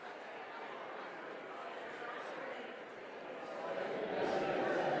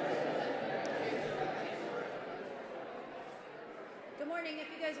morning.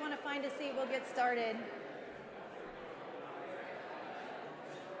 If you guys want to find a seat, we'll get started.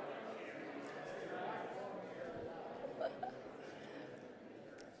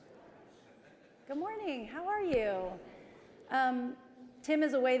 Good morning. How are you? Tim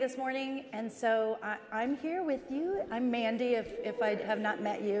is away this morning, and so I'm here with you. I'm Mandy, if I have not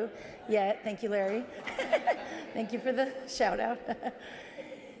met you yet. Thank you, Larry. Thank you for the shout out.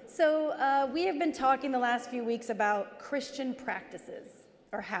 So we have been talking the last few weeks about Christian practices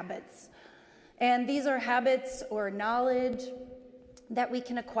or habits. And these are habits or knowledge that we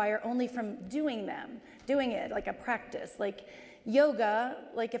can acquire only from doing it like a practice. Like yoga,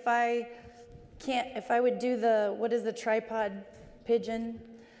 like if I would do what is the tripod pigeon,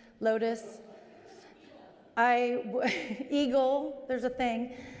 lotus, eagle, there's a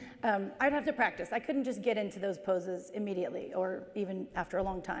thing. I'd have to practice. I couldn't just get into those poses immediately or even after a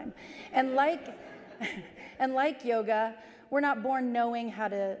long time. And like yoga, we're not born knowing how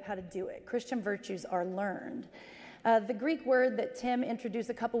to do it. Christian virtues are learned. The Greek word that Tim introduced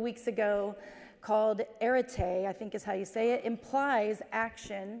a couple weeks ago called arete, I think is how you say it, implies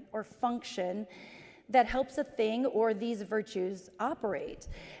action or function that helps a thing or these virtues operate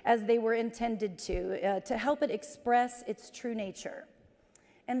as they were intended to help it express its true nature.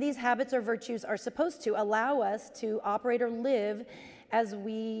 And these habits or virtues are supposed to allow us to operate or live as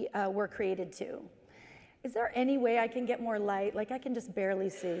we were created to. Is there any way I can get more light? Like I can just barely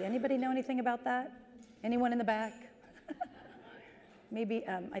see. Anybody know anything about that? Anyone in the back? Maybe,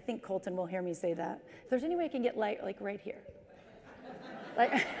 I think Colton will hear me say that. If there's any way I can get light, like right here.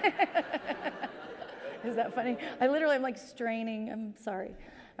 Like, is that funny? I'm like straining. I'm sorry.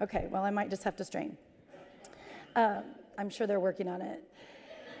 Okay, well, I might just have to strain. I'm sure they're working on it.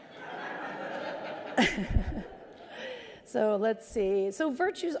 So let's see. So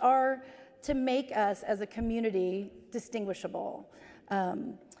virtues are to make us as a community distinguishable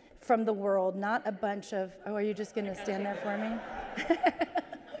from the world, not a bunch of, are you just going to stand there for me?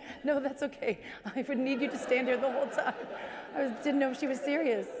 No, that's okay. I would need you to stand here the whole time. Didn't know if she was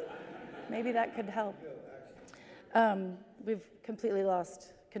serious. Maybe that could help. We've completely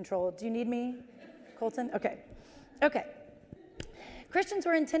lost control. Do you need me, Colton? Okay. Christians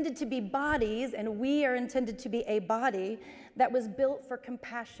were intended to be bodies, and we are intended to be a body that was built for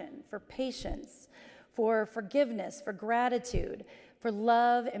compassion, for patience, for forgiveness, for gratitude, for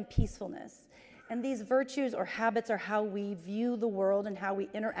love and peacefulness. And these virtues or habits are how we view the world and how we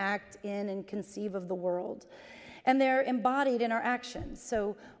interact in and conceive of the world. And they're embodied in our actions.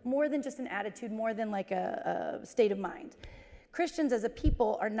 So more than just an attitude, more than like a state of mind. Christians as a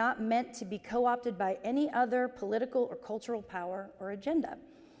people are not meant to be co-opted by any other political or cultural power or agenda.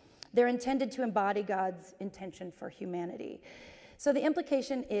 They're intended to embody God's intention for humanity. So the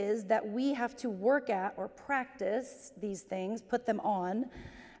implication is that we have to work at or practice these things, put them on,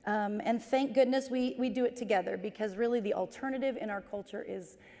 and thank goodness we do it together, because really the alternative in our culture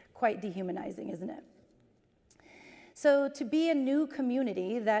is quite dehumanizing, isn't it? So to be a new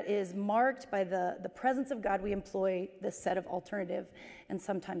community that is marked by the presence of God, we employ this set of alternative and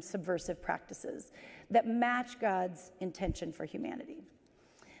sometimes subversive practices that match God's intention for humanity.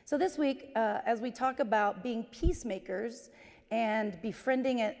 So this week, as we talk about being peacemakers and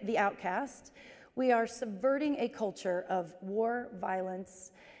befriending the outcast, we are subverting a culture of war,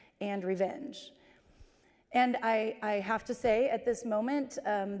 violence, and revenge. And I have to say at this moment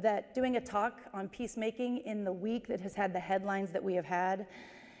that doing a talk on peacemaking in the week that has had the headlines that we have had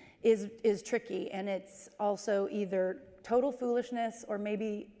is tricky. And it's also either total foolishness or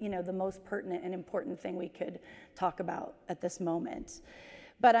maybe, the most pertinent and important thing we could talk about at this moment.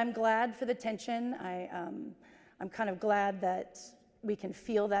 But I'm glad for the tension. I'm kind of glad that we can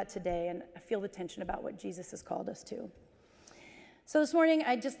feel that today, and I feel the tension about what Jesus has called us to. So this morning,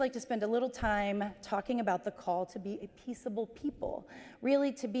 I'd just like to spend a little time talking about the call to be a peaceable people,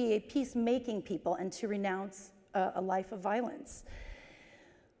 really to be a peacemaking people and to renounce a life of violence.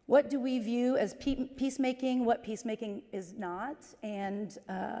 What do we view as peacemaking, what peacemaking is not, and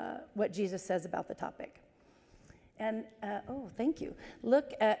what Jesus says about the topic. And, thank you.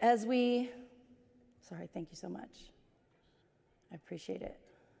 Look, thank you so much. I appreciate it.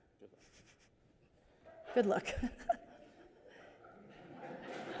 Good luck.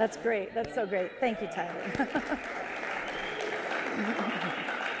 That's great. That's so great. Thank you, Tyler.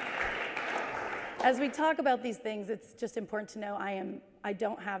 As we talk about these things, it's just important to know I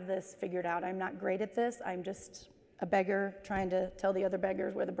don't have this figured out. I'm not great at this. I'm just a beggar trying to tell the other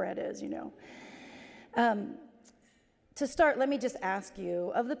beggars where the bread is, To start, let me just ask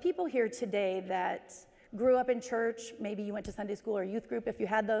you, of the people here today that grew up in church, maybe you went to Sunday school or youth group if you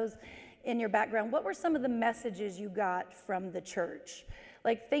had those, in your background, what were some of the messages you got from the church?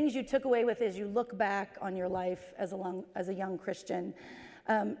 Like things you took away with as you look back on your life as a young Christian.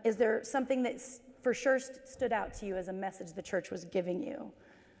 Is there something that for sure stood out to you as a message the church was giving you?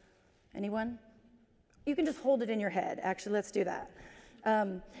 Anyone? You can just hold it in your head. Actually, let's do that.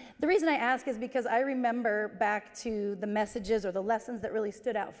 The reason I ask is because I remember back to the messages or the lessons that really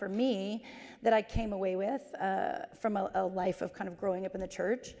stood out for me that I came away with from a life of kind of growing up in the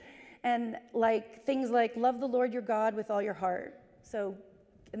church. And like things like love the Lord your God with all your heart. So,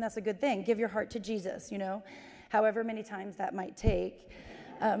 and that's a good thing. Give your heart to Jesus, however many times that might take.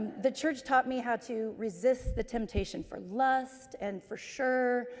 The church taught me how to resist the temptation for lust, and for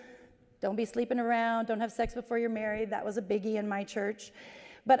sure, don't be sleeping around, don't have sex before you're married. That was a biggie in my church.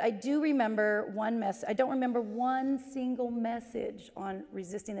 But I do remember one message. I don't remember one single message on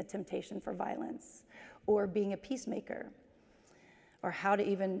resisting the temptation for violence or being a peacemaker or how to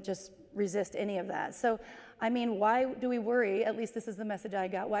even just resist any of that. So, why do we worry? At least this is the message I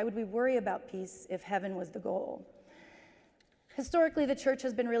got. Why would we worry about peace if heaven was the goal? Historically, the church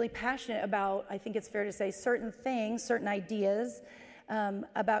has been really passionate about, I think it's fair to say, certain things, certain ideas,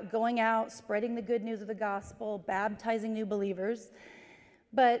 about going out, spreading the good news of the gospel, baptizing new believers,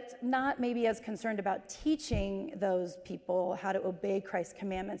 but not maybe as concerned about teaching those people how to obey Christ's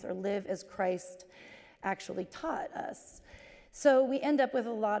commandments or live as Christ actually taught us. So we end up with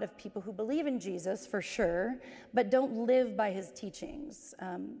a lot of people who believe in Jesus for sure, but don't live by his teachings.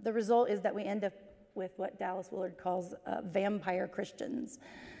 The result is that we end up with what Dallas Willard calls vampire Christians,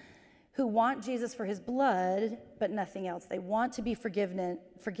 who want Jesus for his blood, but nothing else. They want to be forgiven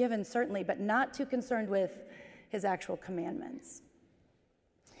certainly, but not too concerned with his actual commandments.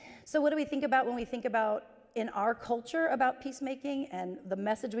 So what do we think about when we think about in our culture about peacemaking and the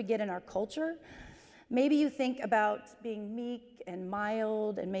message we get in our culture? Maybe you think about being meek and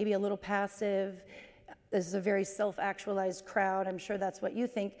mild and maybe a little passive. This is a very self-actualized crowd. I'm sure that's what you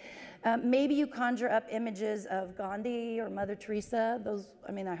think. Maybe you conjure up images of Gandhi or Mother Teresa.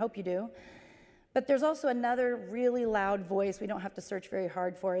 I hope you do. But there's also another really loud voice we don't have to search very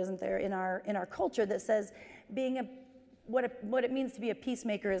hard for, isn't there, in our culture that says what it means to be a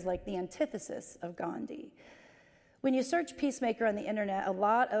peacemaker is like the antithesis of Gandhi. When you search peacemaker on the internet, a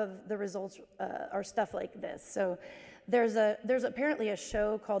lot of the results are stuff like this. So there's apparently a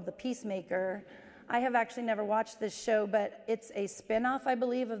show called The Peacemaker. I have actually never watched this show, but it's a spinoff, I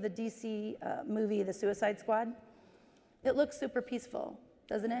believe, of the DC movie, The Suicide Squad. It looks super peaceful,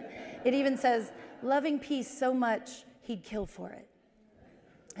 doesn't it? It even says, loving peace so much, he'd kill for it.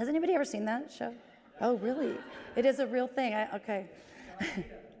 Has anybody ever seen that show? Oh, really? It is a real thing. Okay.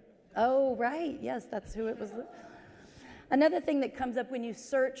 Oh, right. Yes, that's who it was. Another thing that comes up when you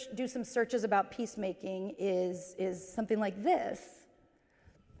do some searches about peacemaking is something like this.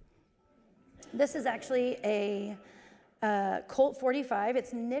 This is actually a Colt 45.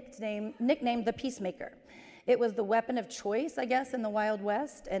 It's nicknamed the Peacemaker. It was the weapon of choice, I guess, in the Wild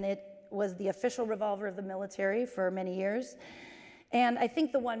West, and it was the official revolver of the military for many years. And I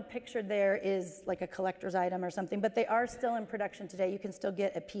think the one pictured there is like a collector's item or something, but they are still in production today. You can still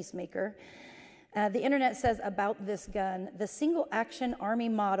get a Peacemaker. The internet says about this gun, the single-action Army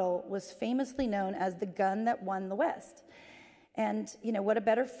model was famously known as the gun that won the West. And, what a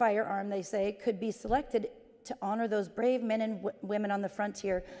better firearm, they say, could be selected to honor those brave men and women on the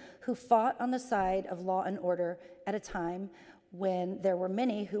frontier who fought on the side of law and order at a time when there were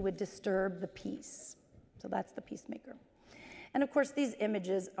many who would disturb the peace. So that's the Peacemaker. And of course, these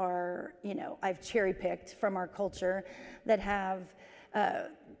images are, I've cherry-picked from our culture that have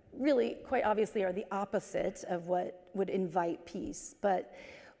really, quite obviously, are the opposite of what would invite peace. But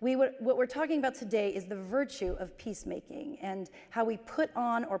what we're talking about today is the virtue of peacemaking and how we put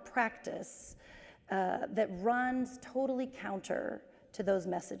on or practice that runs totally counter to those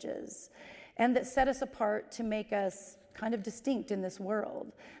messages and that set us apart to make us kind of distinct in this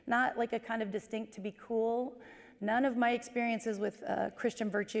world. Not like a kind of distinct to be cool. None of my experiences with Christian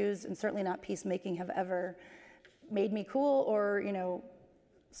virtues, and certainly not peacemaking, have ever made me cool or,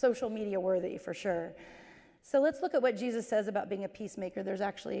 social media worthy for sure. So let's look at what Jesus says about being a peacemaker. There's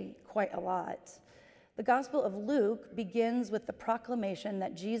actually quite a lot. The Gospel of Luke begins with the proclamation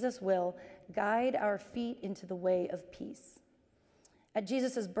that Jesus will guide our feet into the way of peace. At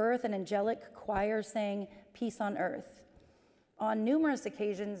Jesus' birth, an angelic choir sang, "Peace on earth." On numerous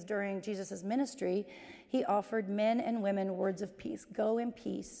occasions during Jesus' ministry, he offered men and women words of peace. Go in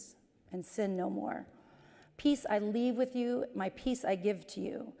peace and sin no more. Peace I leave with you, my peace I give to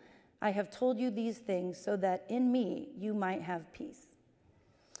you. I have told you these things so that in me you might have peace.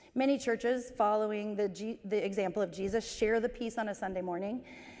 Many churches, following the example of Jesus, share the peace on a Sunday morning.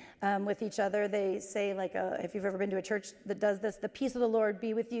 with each other. They say, like, if you've ever been to a church that does this, the peace of the Lord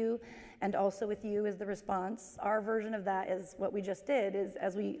be with you and also with you is the response. Our version of that is what we just did, is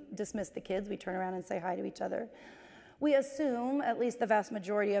as we dismiss the kids, we turn around and say hi to each other. We assume, at least the vast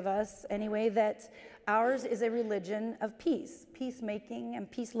majority of us anyway, that ours is a religion of peace, peacemaking and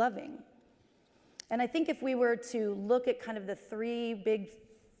peace loving. And I think if we were to look at kind of the three big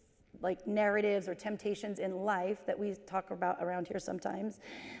narratives or temptations in life that we talk about around here sometimes,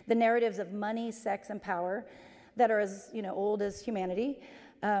 the narratives of money, sex, and power that are as old as humanity.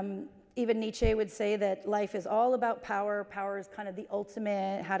 Even Nietzsche would say that life is all about power. Power is kind of the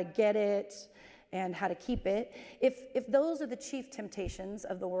ultimate, how to get it and how to keep it. If those are the chief temptations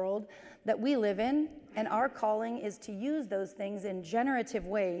of the world that we live in, and our calling is to use those things in generative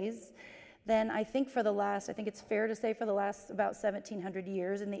ways, then I think it's fair to say for the last about 1,700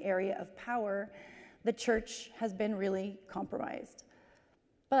 years in the area of power, the church has been really compromised.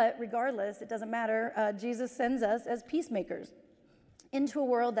 But regardless, it doesn't matter. Jesus sends us as peacemakers into a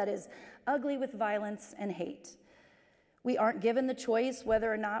world that is ugly with violence and hate. We aren't given the choice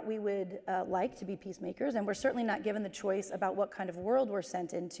whether or not we would like to be peacemakers, and we're certainly not given the choice about what kind of world we're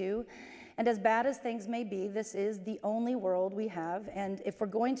sent into. And as bad as things may be, this is the only world we have, and if we're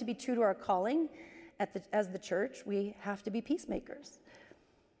going to be true to our calling as the church, we have to be peacemakers.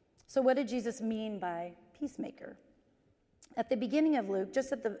 So what did Jesus mean by peacemaker? At the beginning of Luke,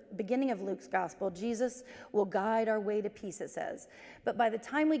 just at the beginning of Luke's gospel, Jesus will guide our way to peace, it says. But by the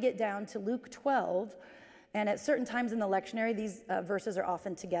time we get down to Luke 12, and at certain times in the lectionary, these verses are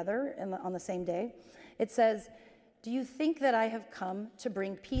often together on the same day, it says, "Do you think that I have come to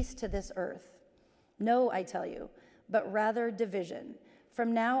bring peace to this earth? No, I tell you, but rather division.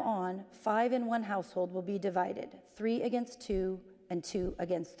 From now on, 5 in one household will be divided, 3 against 2 and 2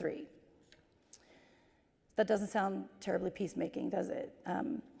 against 3. That doesn't sound terribly peacemaking, does it?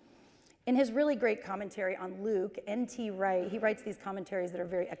 In his really great commentary on Luke, N.T. Wright, he writes these commentaries that are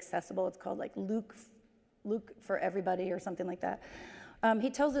very accessible. It's called like Luke for everybody or something like that. He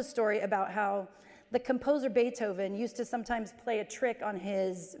tells this story about how the composer Beethoven used to sometimes play a trick on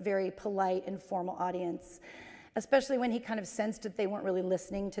his very polite and formal audience, especially when he kind of sensed that they weren't really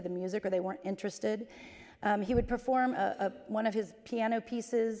listening to the music or they weren't interested. He would perform one of his piano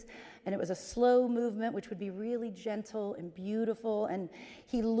pieces, and it was a slow movement, which would be really gentle and beautiful, and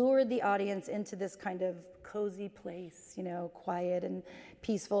he lured the audience into this kind of cozy place, quiet and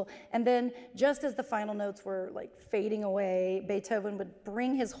peaceful. And then just as the final notes were like fading away, Beethoven would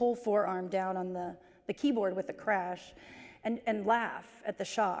bring his whole forearm down on the keyboard with a crash and laugh at the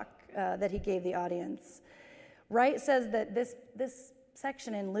shock that he gave the audience. Wright says that this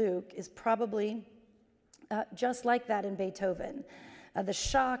section in Luke is probably just like that in Beethoven. The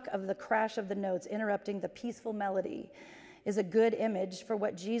shock of the crash of the notes interrupting the peaceful melody is a good image for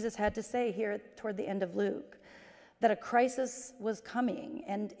what Jesus had to say here toward the end of Luke, that a crisis was coming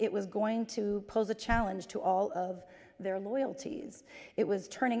and it was going to pose a challenge to all of their loyalties. It was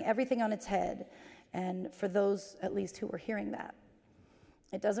turning everything on its head, and for those at least who were hearing that.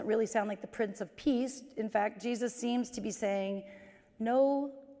 It doesn't really sound like the Prince of Peace. In fact, Jesus seems to be saying,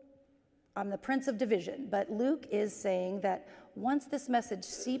 no, I'm the Prince of Division. But Luke is saying that once this message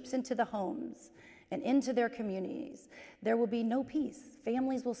seeps into the homes and into their communities, there will be no peace.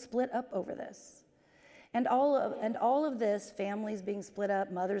 Families will split up over this. And all of this, families being split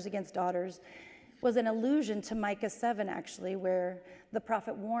up, mothers against daughters, was an allusion to Micah 7, actually, where the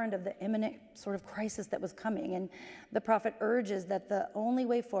prophet warned of the imminent sort of crisis that was coming. And the prophet urges that the only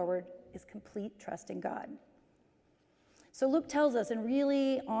way forward is complete trust in God. So Luke tells us in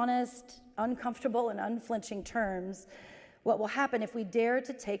really honest, uncomfortable, and unflinching terms what will happen if we dare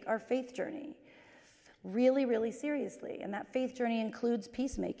to take our faith journey really, really seriously. And that faith journey includes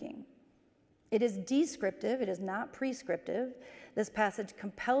peacemaking. It is descriptive, it is not prescriptive. This passage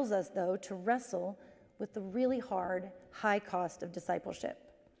compels us, though, to wrestle with the really hard, high cost of discipleship.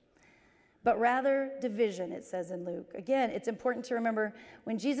 But rather division, it says in Luke. Again, it's important to remember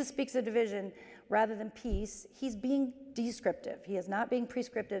when Jesus speaks of division rather than peace, he's being descriptive. He is not being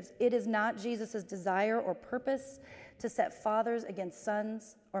prescriptive. It is not Jesus' desire or purpose to set fathers against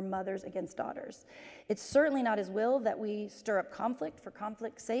sons or mothers against daughters. It's certainly not his will that we stir up conflict for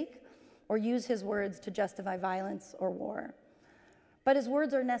conflict's sake or use his words to justify violence or war. But his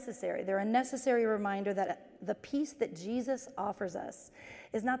words are necessary. They're a necessary reminder that the peace that Jesus offers us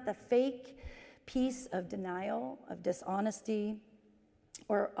is not the fake peace of denial, of dishonesty,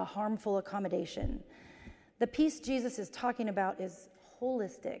 or a harmful accommodation. The peace Jesus is talking about is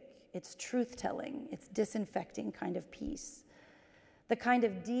holistic. It's truth-telling. It's disinfecting kind of peace. The kind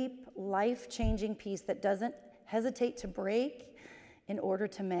of deep, life-changing peace that doesn't hesitate to break in order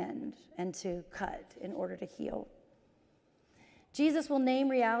to mend, and to cut in order to heal. Jesus will name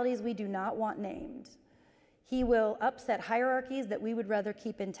realities we do not want named. He will upset hierarchies that we would rather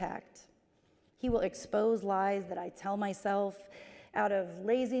keep intact. He will expose lies that I tell myself out of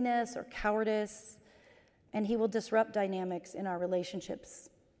laziness or cowardice, and he will disrupt dynamics in our relationships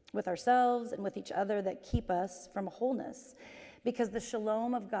with ourselves and with each other that keep us from wholeness, because the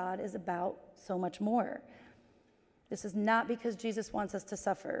shalom of God is about so much more. This is not because Jesus wants us to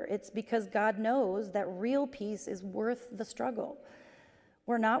suffer. It's because God knows that real peace is worth the struggle.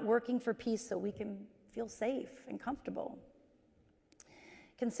 We're not working for peace so we can feel safe and comfortable.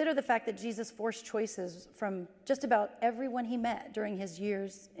 Consider the fact that Jesus forced choices from just about everyone he met during his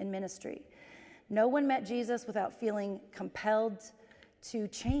years in ministry. No one met Jesus without feeling compelled to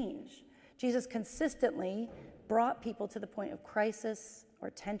change. Jesus consistently brought people to the point of crisis or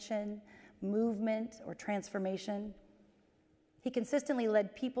tension, movement or transformation. He consistently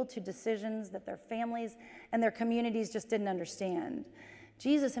led people to decisions that their families and their communities just didn't understand.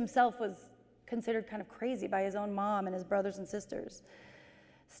 Jesus himself was considered kind of crazy by his own mom and his brothers and sisters.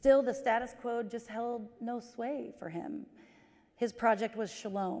 Still, the status quo just held no sway for him. His project was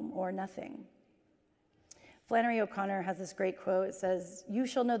shalom or nothing. Flannery O'Connor has this great quote. It says, "You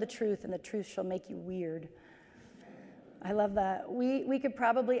shall know the truth, and the truth shall make you weird." I love that. We could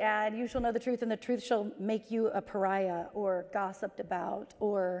probably add, "You shall know the truth, and the truth shall make you a pariah or gossiped about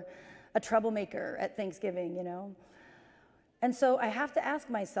or a troublemaker at Thanksgiving, you know?" And so I have to ask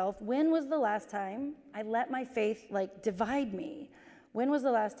myself, when was the last time I let my faith divide me? When was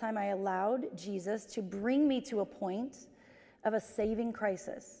the last time I allowed Jesus to bring me to a point of a saving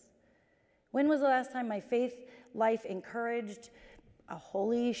crisis? When was the last time my faith life encouraged a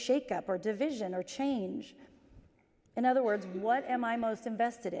holy shakeup or division or change? In other words, what am I most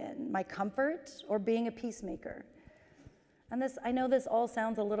invested in? My comfort or being a peacemaker? And I know this all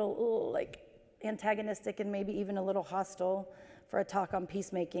sounds a little antagonistic and maybe even a little hostile for a talk on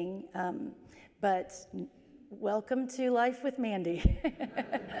peacemaking, but welcome to Life with Mandy.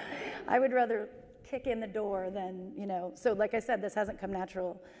 I would rather kick in the door than, so like I said, this hasn't come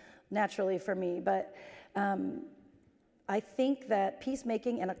naturally for me, but I think that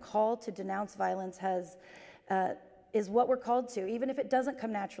peacemaking and a call to denounce violence is what we're called to, even if it doesn't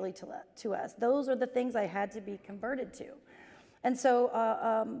come naturally to us. Those are the things I had to be converted to. And so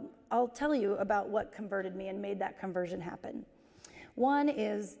I'll tell you about what converted me and made that conversion happen. One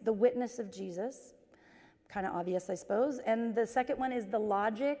is the witness of Jesus, kind of obvious, I suppose. And the second one is the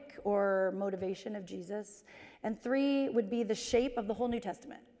logic or motivation of Jesus. And 3 would be the shape of the whole New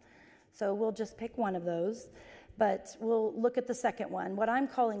Testament. So we'll just pick one of those, but we'll look at the second one, what I'm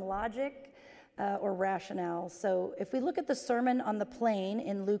calling logic or rationale. So if we look at the Sermon on the Plain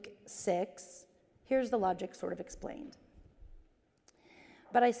in Luke 6, here's the logic sort of explained.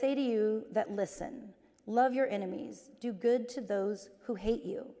 "But I say to you that listen, love your enemies, do good to those who hate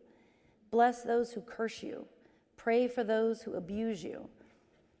you, bless those who curse you, pray for those who abuse you.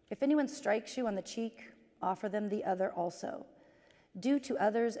 If anyone strikes you on the cheek, offer them the other also. Do to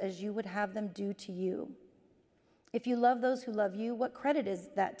others as you would have them do to you. If you love those who love you, what credit is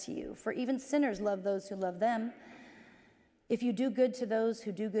that to you? For even sinners love those who love them. If you do good to those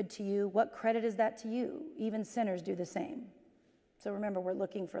who do good to you, what credit is that to you? Even sinners do the same." So remember, we're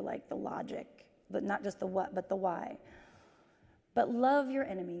looking for the logic, but not just the what, but the why. "But love your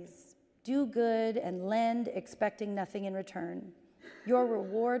enemies, do good and lend, expecting nothing in return. Your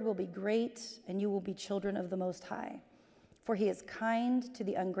reward will be great, and you will be children of the Most High. For he is kind to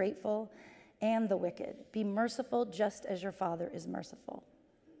the ungrateful and the wicked. Be merciful just as your Father is merciful."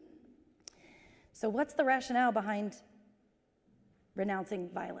 So what's the rationale behind renouncing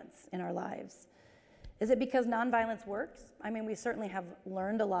violence in our lives? Is it because nonviolence works? I mean, we certainly have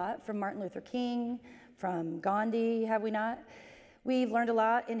learned a lot from Martin Luther King, from Gandhi, have we not? We've learned a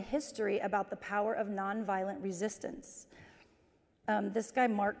lot in history about the power of nonviolent resistance. This guy,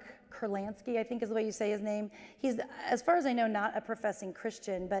 Mark Kurlansky, I think is the way you say his name, he's, as far as I know, not a professing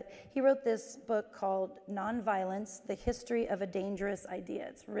Christian, but he wrote this book called Nonviolence, The History of a Dangerous Idea.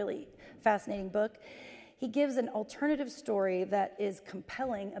 It's a really fascinating book. He gives an alternative story that is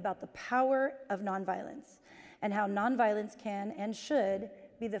compelling about the power of nonviolence and how nonviolence can and should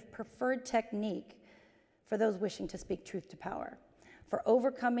be the preferred technique for those wishing to speak truth to power. For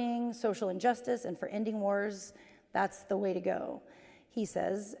overcoming social injustice and for ending wars, that's the way to go. He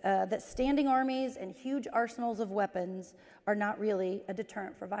says that standing armies and huge arsenals of weapons are not really a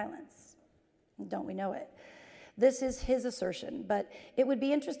deterrent for violence. Don't we know it? This is his assertion, but it would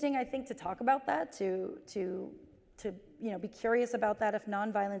be interesting, I think, to talk about that, to be curious about that, if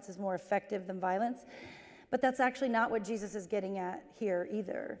nonviolence is more effective than violence. But that's actually not what Jesus is getting at here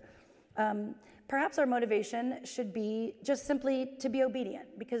either. Perhaps our motivation should be just simply to be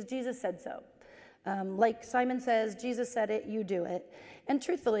obedient because Jesus said so. Like Simon says, Jesus said it, you do it. And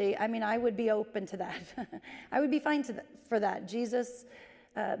truthfully, I mean, I would be open to that. I would be fine for that. Jesus,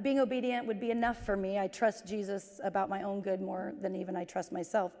 being obedient would be enough for me. I trust Jesus about my own good more than even I trust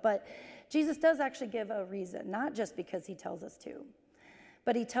myself. But Jesus does actually give a reason, not just because he tells us to,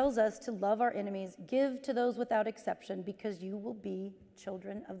 but he tells us to love our enemies, give to those without exception, because you will be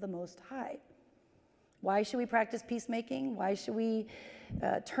children of the Most High. Why should we practice peacemaking? Why should we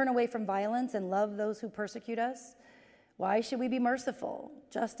turn away from violence and love those who persecute us? Why should we be merciful,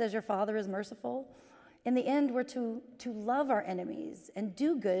 just as your Father is merciful? In the end, we're to love our enemies and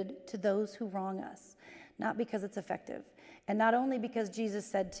do good to those who wrong us, not because it's effective, and not only because Jesus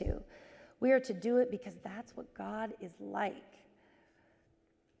said to. We are to do it because that's what God is like.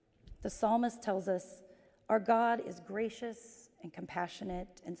 The psalmist tells us, our God is gracious and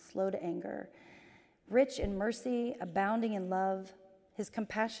compassionate and slow to anger, rich in mercy, abounding in love. His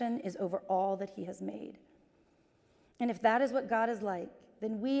compassion is over all that he has made. And if that is what God is like,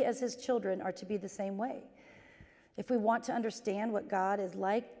 then we as his children are to be the same way. If we want to understand what God is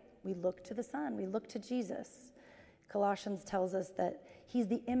like, we look to the Son, we look to Jesus. Colossians tells us that he's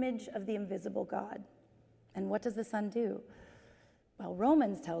the image of the invisible God. And what does the Son do? Well,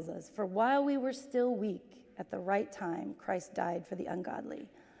 Romans tells us, for while we were still weak, at the right time, Christ died for the ungodly.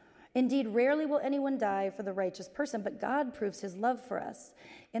 Indeed, rarely will anyone die for the righteous person, but God proves his love for us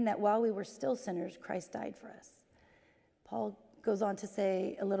in that while we were still sinners, Christ died for us. Paul goes on to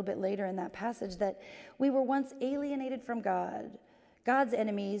say a little bit later in that passage that we were once alienated from God, God's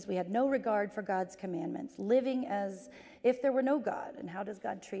enemies. We had no regard for God's commandments, living as if there were no God. And how does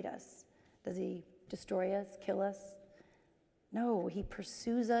God treat us? Does he destroy us, kill us? No, he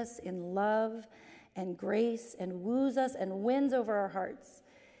pursues us in love and grace and woos us and wins over our hearts.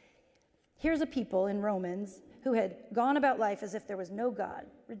 Here's a people in Romans who had gone about life as if there was no God,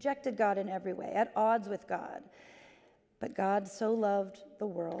 rejected God in every way, at odds with God. But God so loved the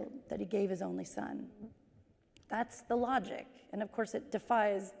world that he gave his only Son. That's the logic. And of course, it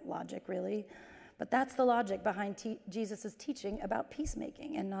defies logic, really. But that's the logic behind Jesus' teaching about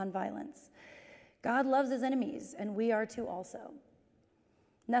peacemaking and nonviolence. God loves his enemies, and we are to also.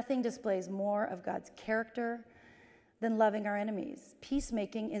 Nothing displays more of God's character than loving our enemies.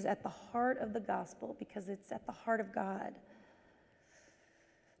 Peacemaking is at the heart of the gospel because it's at the heart of God.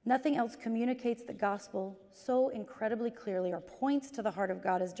 Nothing else communicates the gospel so incredibly clearly or points to the heart of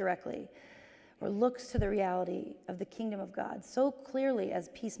God as directly or looks to the reality of the kingdom of God so clearly as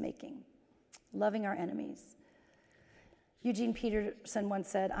peacemaking, loving our enemies. Eugene Peterson once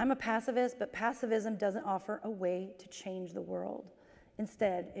said, I'm a pacifist, but pacifism doesn't offer a way to change the world.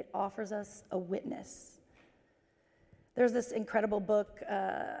 Instead, it offers us a witness. There's this incredible book.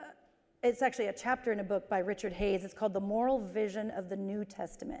 It's actually a chapter in a book by Richard Hayes. It's called The Moral Vision of the New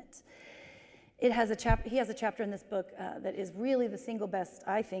Testament. He has a chapter in this book that is really the single best,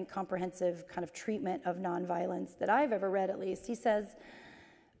 I think, comprehensive kind of treatment of nonviolence that I've ever read, at least. He says,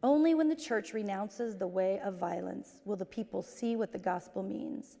 only when the church renounces the way of violence will the people see what the gospel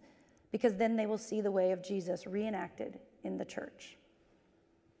means, because then they will see the way of Jesus reenacted in the church.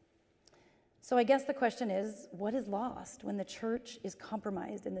 So I guess the question is, what is lost when the church is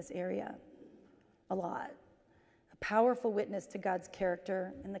compromised in this area? A lot. A powerful witness to God's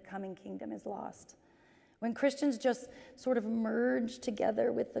character in the coming kingdom is lost. When Christians just sort of merge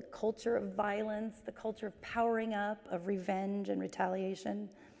together with the culture of violence, the culture of powering up, of revenge and retaliation,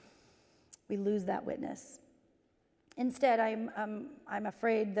 we lose that witness. Instead, I'm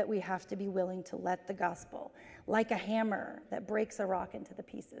afraid that we have to be willing to let the gospel, like a hammer that breaks a rock into the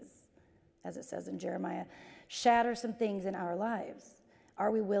pieces, as it says in Jeremiah, shatter some things in our lives. Are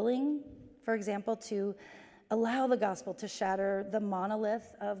we willing, for example, to allow the gospel to shatter the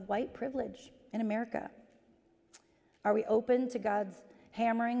monolith of white privilege in America? Are we open to God's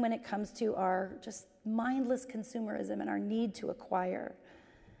hammering when it comes to our just mindless consumerism and our need to acquire?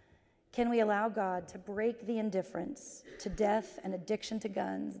 Can we allow God to break the indifference to death and addiction to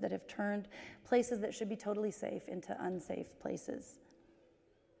guns that have turned places that should be totally safe into unsafe places?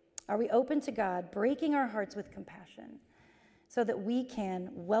 Are we open to God breaking our hearts with compassion so that we can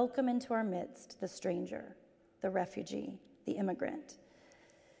welcome into our midst the stranger, the refugee, the immigrant?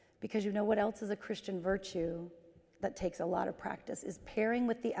 Because you know what else is a Christian virtue that takes a lot of practice is pairing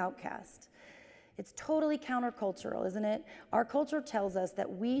with the outcast. It's totally countercultural, isn't it? Our culture tells us that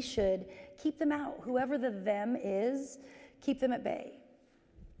we should keep them out. Whoever the them is, keep them at bay.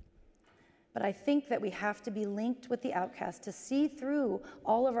 But I think that we have to be linked with the outcast to see through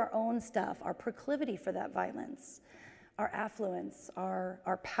all of our own stuff, our proclivity for that violence, our affluence,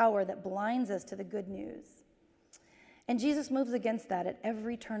 our power that blinds us to the good news. And Jesus moves against that at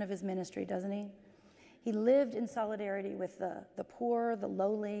every turn of his ministry, doesn't he? He lived in solidarity with the poor, the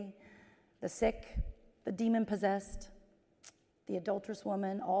lowly, the sick, the demon-possessed, the adulterous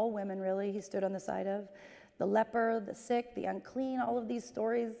woman, all women really he stood on the side of, the leper, the sick, the unclean, all of these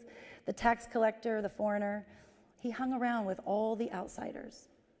stories, the tax collector, the foreigner. He hung around with all the outsiders.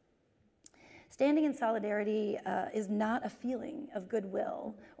 Standing in solidarity is not a feeling of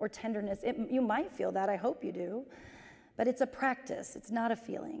goodwill or tenderness. You might feel that, I hope you do, but it's a practice. It's not a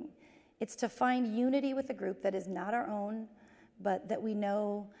feeling. It's to find unity with a group that is not our own, but that we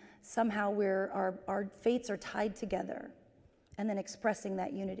know somehow our fates are tied together, and then expressing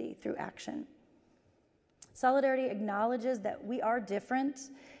that unity through action. Solidarity acknowledges that we are different,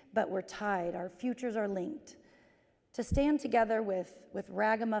 but we're tied. Our futures are linked. To stand together with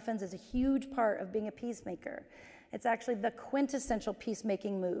ragamuffins is a huge part of being a peacemaker. It's actually the quintessential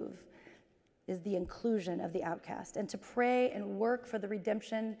peacemaking move, is the inclusion of the outcast, and to pray and work for the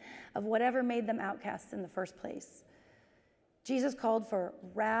redemption of whatever made them outcasts in the first place. Jesus called for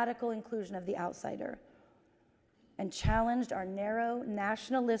radical inclusion of the outsider and challenged our narrow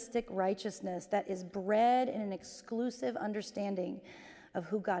nationalistic righteousness that is bred in an exclusive understanding of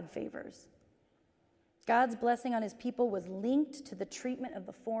who God favors. God's blessing on his people was linked to the treatment of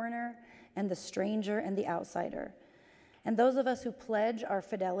the foreigner and the stranger and the outsider. And those of us who pledge our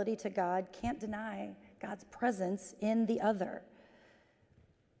fidelity to God can't deny God's presence in the other.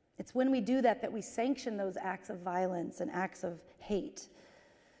 It's when we do that that we sanction those acts of violence and acts of hate.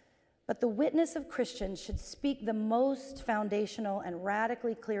 But the witness of Christians should speak the most foundational and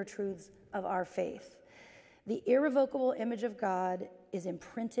radically clear truths of our faith. The irrevocable image of God is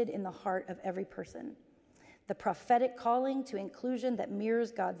imprinted in the heart of every person. The prophetic calling to inclusion that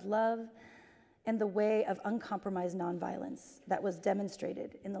mirrors God's love, and the way of uncompromised nonviolence that was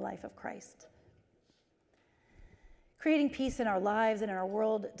demonstrated in the life of Christ. Creating peace in our lives and in our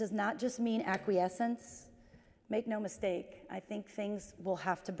world does not just mean acquiescence. Make no mistake, I think things will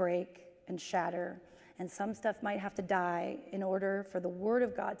have to break and shatter, and some stuff might have to die in order for the Word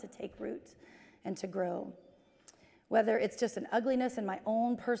of God to take root and to grow. Whether it's just an ugliness in my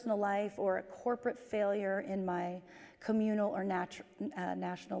own personal life or a corporate failure in my communal or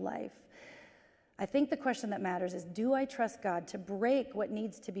national life. I think the question that matters is, do I trust God to break what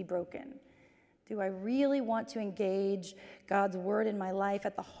needs to be broken? Do I really want to engage God's word in my life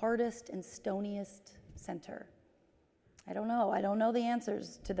at the hardest and stoniest center? I don't know. I don't know the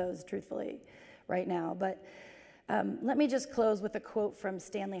answers to those, truthfully, right now. But let me just close with a quote from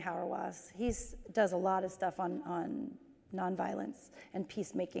Stanley Hauerwas. He does a lot of stuff on nonviolence and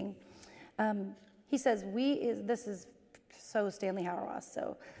peacemaking. He says, this is so Stanley Hauerwas,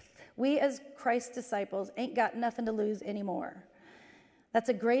 so we as Christ's disciples ain't got nothing to lose anymore. That's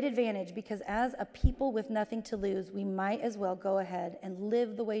a great advantage because as a people with nothing to lose, we might as well go ahead and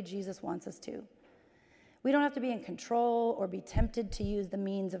live the way Jesus wants us to. We don't have to be in control or be tempted to use the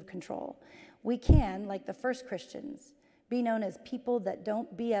means of control. We can, like the first Christians, be known as people that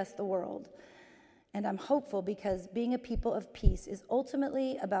don't BS the world. And I'm hopeful because being a people of peace is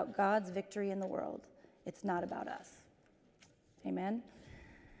ultimately about God's victory in the world. It's not about us. Amen?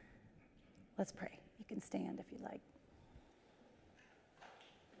 Let's pray. You can stand if you'd like.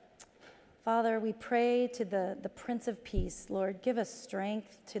 Father, we pray to the Prince of Peace. Lord, give us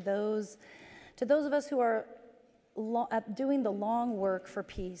strength to those of us who are doing the long work for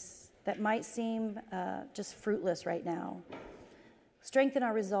peace that might seem just fruitless right now. Strengthen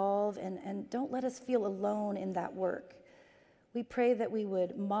our resolve and don't let us feel alone in that work. We pray that we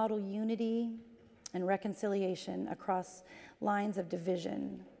would model unity and reconciliation across lines of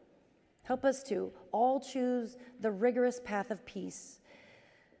division. Help us to all choose the rigorous path of peace,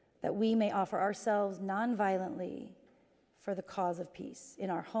 that we may offer ourselves nonviolently for the cause of peace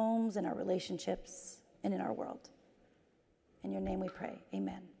in our homes, in our relationships, and in our world. In your name we pray.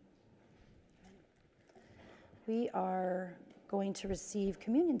 Amen. We are going to receive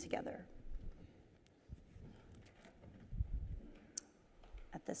communion together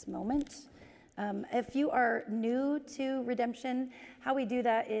at this moment. If you are new to redemption, how we do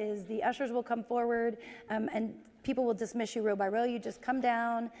that is the ushers will come forward and people will dismiss you row by row. You just come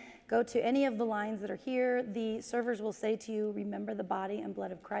down, go to any of the lines that are here. The servers will say to you, remember the body and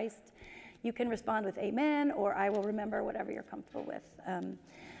blood of Christ. You can respond with amen, or I will remember, whatever you're comfortable with.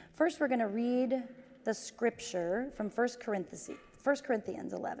 First, we're going to read the scripture from 1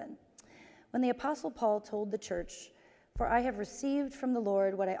 Corinthians 11. When the Apostle Paul told the church, For I have received from the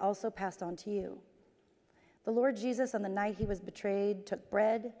Lord what I also passed on to you. The Lord Jesus, on the night he was betrayed, took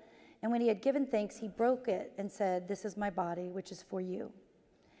bread, and when he had given thanks, he broke it and said, "This is my body, which is for you.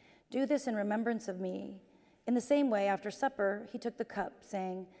 Do this in remembrance of me." In the same way, after supper, he took the cup,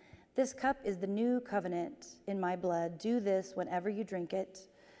 saying, "This cup is the new covenant in my blood. Do this whenever you drink it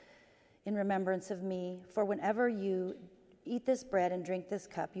in remembrance of me. For whenever you eat this bread and drink this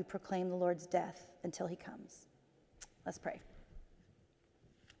cup, you proclaim the Lord's death until he comes." Let's pray.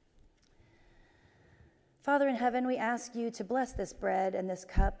 Father in heaven, we ask you to bless this bread and this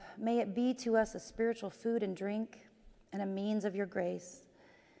cup. May it be to us a spiritual food and drink and a means of your grace.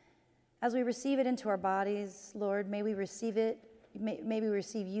 As we receive it into our bodies, Lord, may we receive it. May we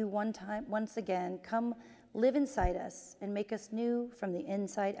receive you once again. Come live inside us and make us new from the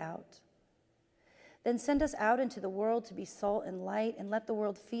inside out. Then send us out into the world to be salt and light, and let the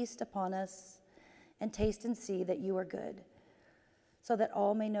world feast upon us and taste and see that you are good, so that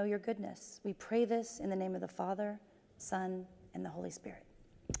all may know your goodness. We pray this in the name of the Father, Son, and the Holy Spirit.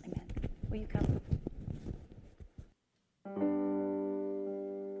 Amen. Will you come?